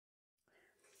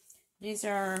These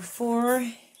are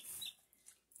 4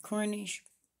 Cornish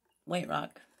White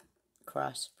Rock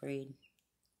crossbreed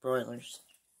broilers.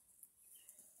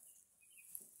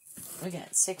 We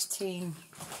got 16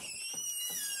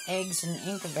 eggs in the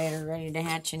incubator ready to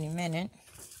hatch any minute.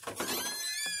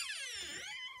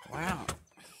 Wow.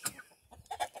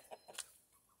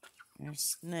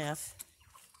 There's Sniff.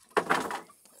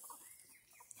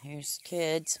 Here's the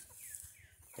kids.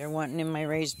 They're wanting in my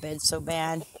raised bed so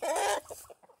bad.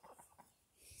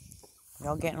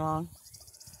 Y'all getting along?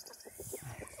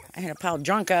 I had a pile of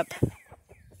junk up.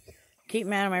 Keep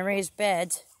them out of my raised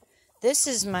beds. This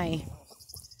is one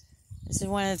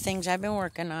of the things I've been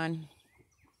working on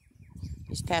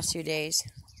these past few days.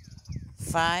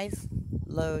 5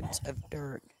 loads of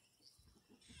dirt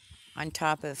on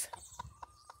top of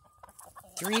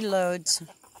 3 loads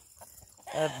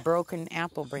of broken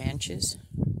apple branches.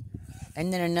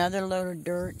 And then another load of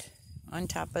dirt on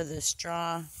top of the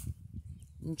straw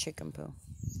and chicken poo.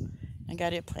 I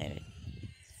got it planted.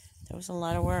 That was a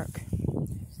lot of work.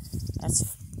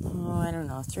 That's, I don't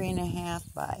know,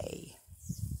 3.5 by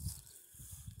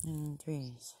 10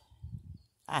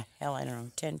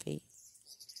 feet.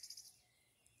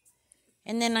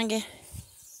 And then I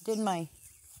did my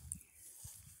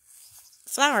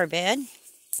flower bed.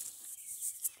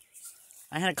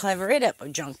 I had to clever it up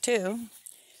with junk too.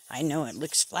 I know it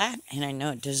looks flat, and I know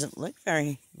it doesn't look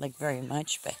very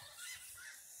much, but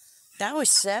that was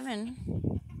 6.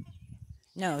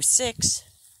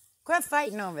 Quit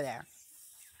fighting over there.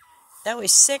 That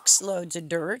was 6 loads of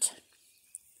dirt.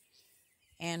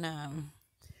 And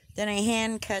then I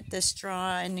hand cut the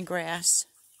straw and the grass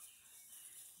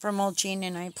for mulching,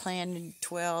 and I planted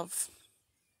 12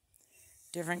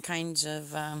 different kinds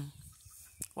of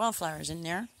wildflowers in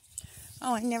there.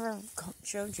 Oh, I never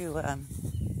showed you.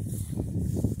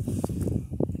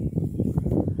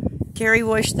 Terry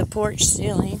washed the porch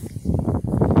ceiling,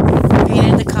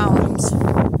 painted the columns,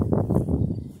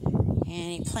 and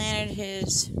he planted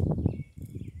his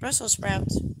Brussels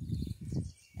sprouts, and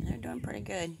they're doing pretty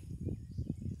good.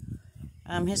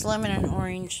 His lemon and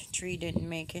orange tree didn't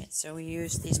make it, so we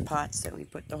used these pots that we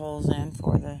put the holes in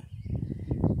for the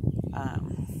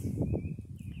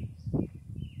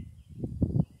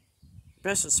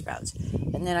Brussels sprouts.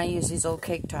 And then I used these old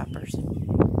cake toppers.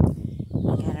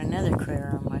 I got another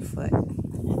critter on my foot.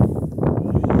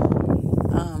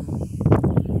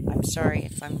 I'm sorry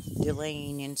if I'm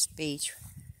delaying in speech.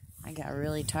 I got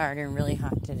really tired and really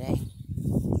hot today.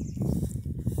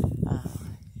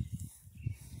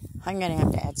 I'm going to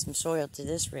have to add some soil to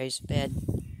this raised bed.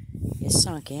 It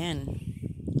sunk in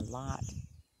a lot.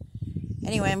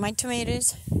 Anyway, my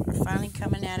tomatoes are finally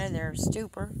coming out of their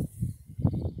stupor.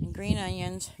 And green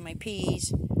onions, my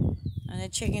peas. And the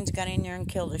chickens got in there and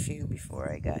killed a few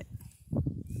before I got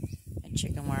a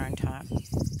chicken wire on top.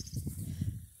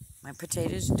 My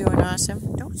potatoes are doing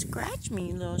awesome. Don't scratch me,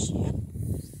 you little shit.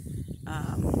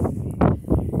 I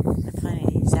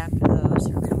planted these after those.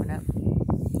 They're coming up.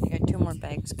 I got 2 more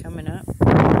bags coming up.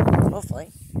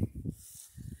 Hopefully.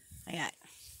 I got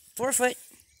 4-foot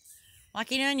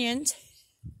walking onions.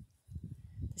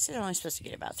 This is only supposed to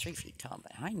get about 3 feet tall,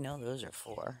 but I know those are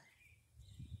 4.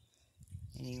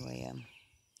 Anyway,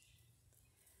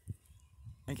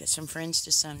 I got some friends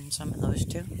to send some of those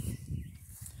to.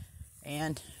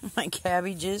 And my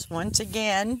cabbages, once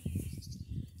again,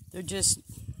 I just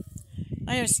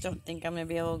don't think I'm going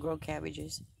to be able to grow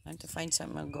cabbages. I have to find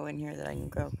something that'll go in here that I can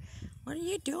grow. What are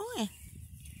you doing?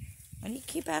 Why do you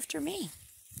keep after me?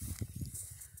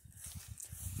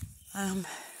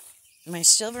 My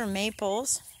silver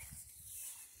maples,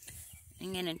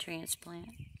 I'm going to transplant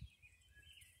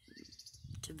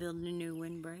to build a new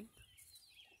windbreak.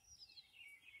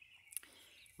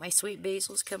 My sweet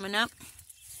basil's coming up.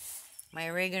 My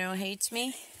oregano hates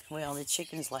me. Well, the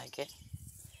chickens like it.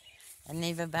 And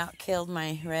they've about killed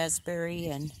my raspberry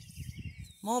and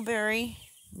mulberry.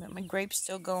 But my grape's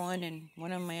still going, and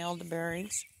one of my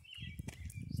elderberries.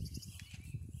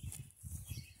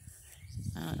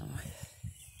 I don't know.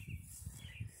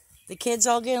 The kids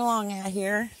all get along out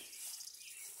here.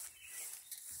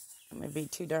 It might be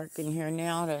too dark in here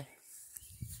now to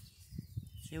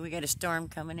see. We got a storm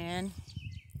coming in.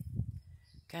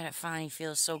 God, it finally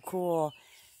feels so cool.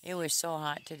 It was so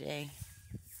hot today.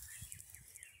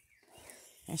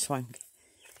 This one,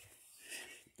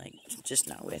 just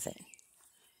not with it.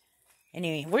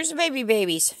 Anyway, where's the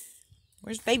babies?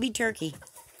 Where's baby turkey?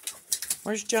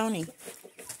 Where's Joni?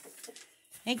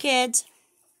 Hey, kids.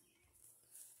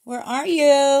 Where are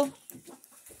you?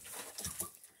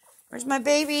 Where's my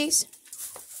babies?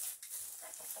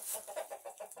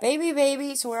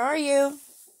 Babies, where are you?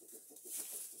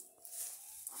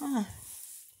 Huh.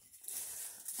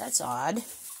 That's odd.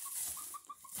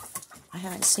 I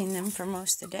haven't seen them for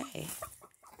most of the day.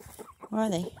 Where are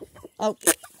they? Oh,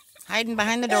 hiding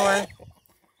behind the door.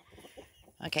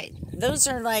 Okay, those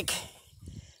are like,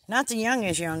 not the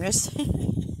youngest.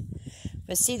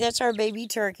 But see, that's our baby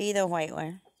turkey, the white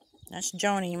one. That's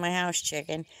Joni, my house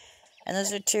chicken. And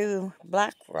those are two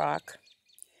black rock.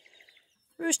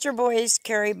 Rooster boys,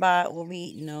 Carrie Bot, will be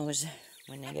eating those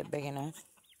when they get big enough.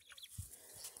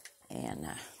 And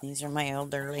these are my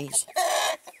elderlies.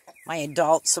 My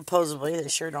adults, supposedly. They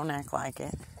sure don't act like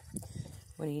it.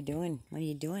 What are you doing? What are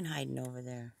you doing hiding over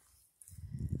there?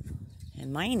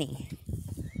 And Miney,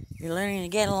 you're learning to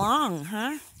get along,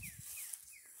 huh?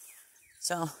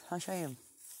 So, I'll show you.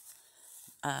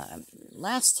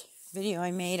 Last video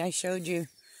I made, I showed you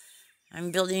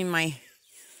I'm building my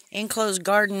enclosed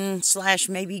garden /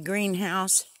 maybe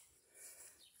greenhouse.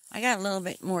 I got a little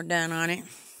bit more done on it.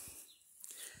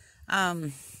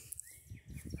 I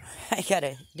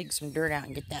gotta dig some dirt out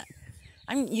and get that.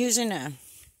 I'm using I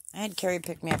had Carrie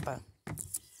pick me up a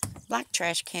black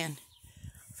trash can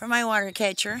for my water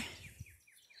catcher.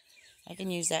 I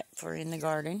can use that for in the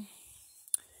garden.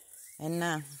 And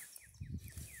I'm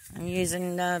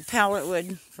using pallet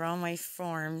wood for all my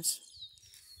forms.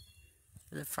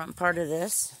 For the front part of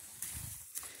this.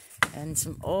 And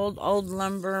some old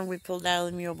lumber we pulled out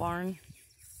of the mule barn.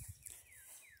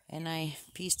 And I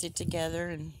pieced it together.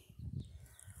 And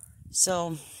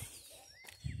so,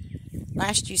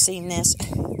 last you seen this,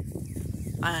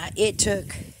 it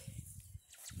took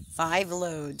 5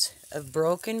 loads of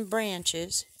broken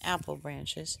branches, apple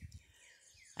branches.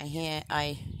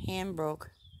 I hand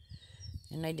broke,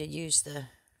 and I did use the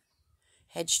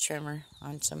hedge trimmer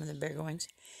on some of the bigger ones,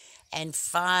 and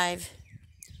 5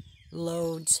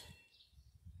 loads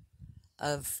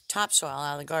of topsoil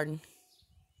out of the garden,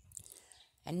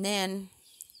 and then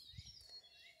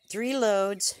 3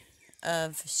 loads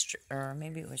of, or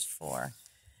maybe it was 4,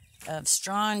 of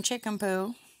straw and chicken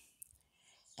poo,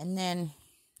 and then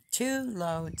 2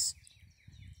 loads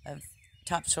of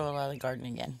topsoil out of the garden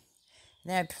again. And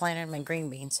then I planted my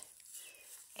green beans,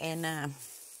 and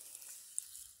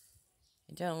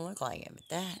it don't look like it, but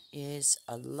that is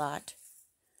a lot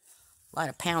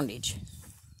of poundage.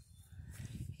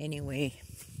 Anyway,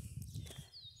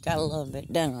 got a little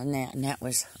bit done on that, and that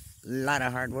was a lot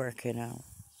of hard work, and I'll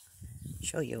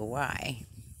show you why.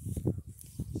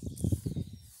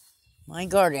 My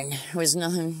garden was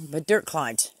nothing but dirt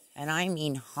clods, and I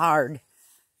mean hard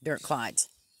dirt clods.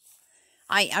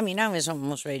 I mean, I was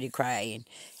almost ready to cry, and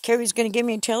Carrie's going to give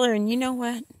me a tiller, and you know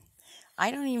what? I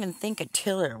don't even think a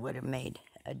tiller would have made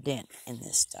a dent in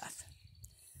this stuff.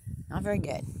 Not very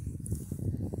good.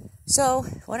 So,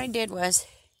 what I did was,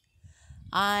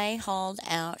 I hauled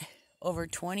out over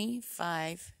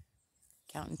 25,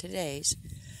 counting today's,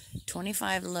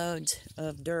 25 loads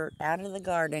of dirt out of the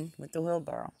garden with the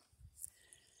wheelbarrow.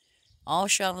 All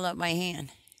shoveled up by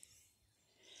hand.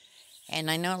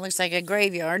 And I know it looks like a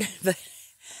graveyard, but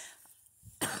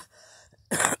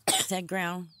that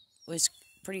ground was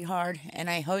pretty hard, and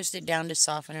I hosed it down to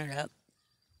soften it up.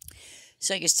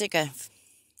 So I could stick a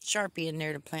Sharpie in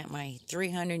there to plant my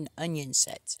 300 onion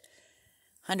sets.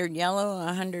 100 yellow,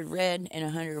 100 red, and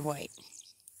 100 white.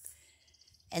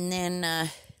 And then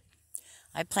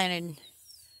I planted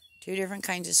 2 different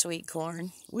kinds of sweet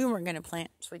corn. We weren't going to plant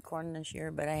sweet corn this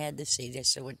year, but I had to see this,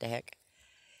 so what the heck.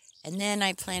 And then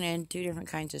I planted 2 different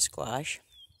kinds of squash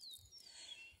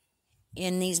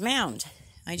in these mounds.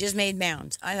 I just made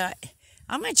mounds. I thought,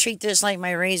 I'm going to treat this like my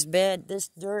raised bed. This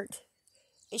dirt,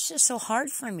 it's just so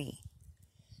hard for me.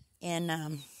 And,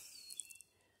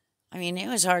 I mean, it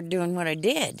was hard doing what I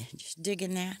did. Just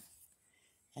digging that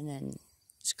and then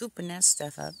scooping that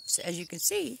stuff up. So as you can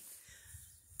see,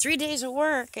 3 days of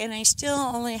work, and I still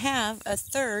only have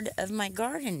 1/3 of my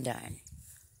garden done.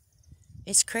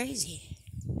 It's crazy.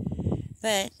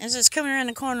 But as I was coming around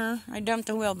the corner, I dumped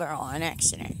the wheelbarrow on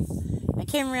accident. I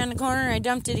came around the corner, I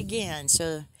dumped it again.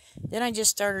 So then I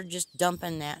just started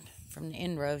dumping that from the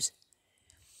end rows.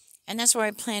 And that's where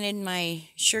I planted my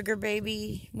sugar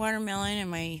baby watermelon and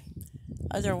my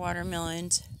other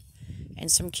watermelons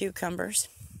and some cucumbers.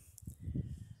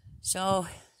 So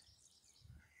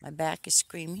my back is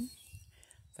screaming,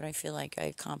 but I feel like I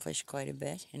accomplished quite a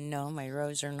bit. And no, my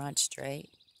rows are not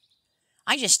straight.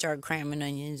 I just started cramming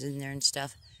onions in there and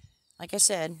stuff. Like I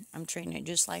said, I'm treating it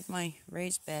just like my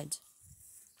raised beds.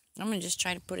 I'm going to just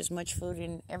try to put as much food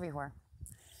in everywhere.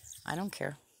 I don't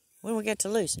care. What do we get to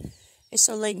lose? It's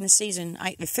so late in the season.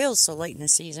 It feels so late in the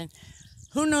season.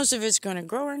 Who knows if it's going to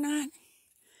grow or not?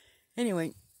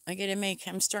 Anyway,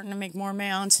 I'm starting to make more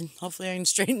mounds, and hopefully I can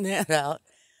straighten that out.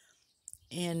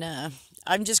 And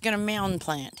I'm just going to mound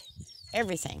plant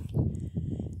everything.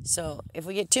 So if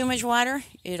we get too much water,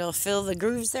 it'll fill the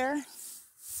grooves there.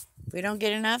 If we don't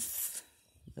get enough,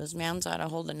 those mounds ought to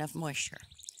hold enough moisture.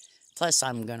 Plus,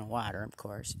 I'm going to water, of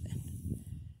course,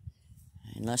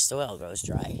 unless the well goes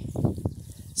dry.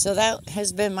 So that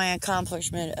has been my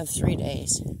accomplishment of 3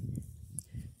 days.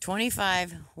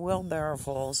 25 wheelbarrow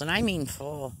fulls, and I mean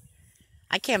full.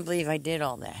 I can't believe I did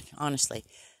all that, honestly.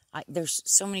 There's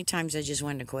so many times I just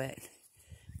wanted to quit.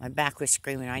 My back was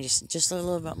screaming. I just a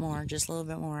little bit more, just a little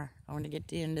bit more. I want to get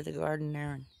to the end of the garden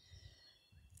there. And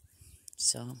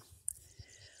so,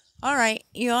 all right,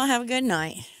 you all have a good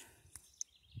night.